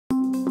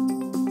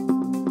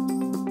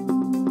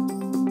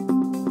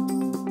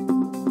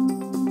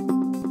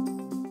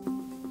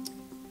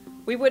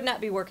we would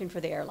not be working for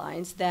the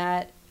airlines.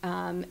 That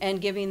and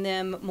giving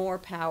them more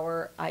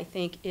power, I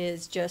think,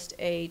 is just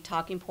a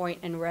talking point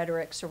and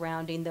rhetoric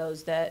surrounding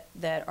those that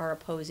are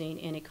opposing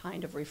any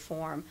kind of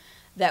reform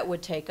that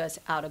would take us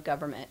out of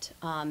government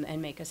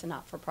and make us a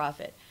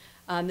not-for-profit.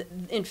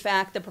 In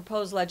fact, the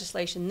proposed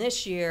legislation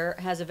this year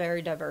has a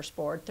very diverse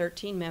board,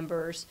 13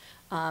 members.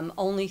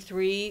 Only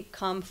 3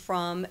 come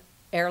from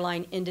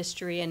airline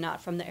industry and not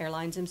from the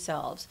airlines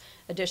themselves.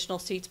 Additional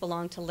seats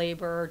belong to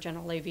labor,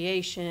 general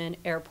aviation,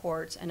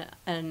 airports, and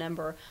a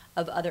number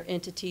of other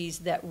entities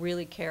that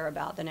really care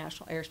about the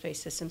national airspace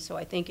system. So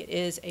I think it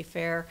is a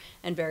fair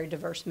and very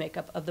diverse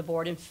makeup of the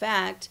board. In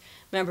fact,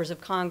 members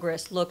of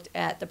Congress looked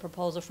at the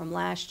proposal from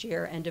last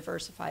year and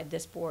diversified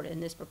this board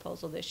and this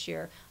proposal this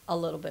year a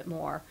little bit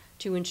more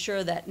to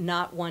ensure that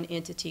not one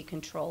entity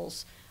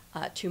controls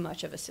too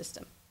much of a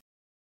system.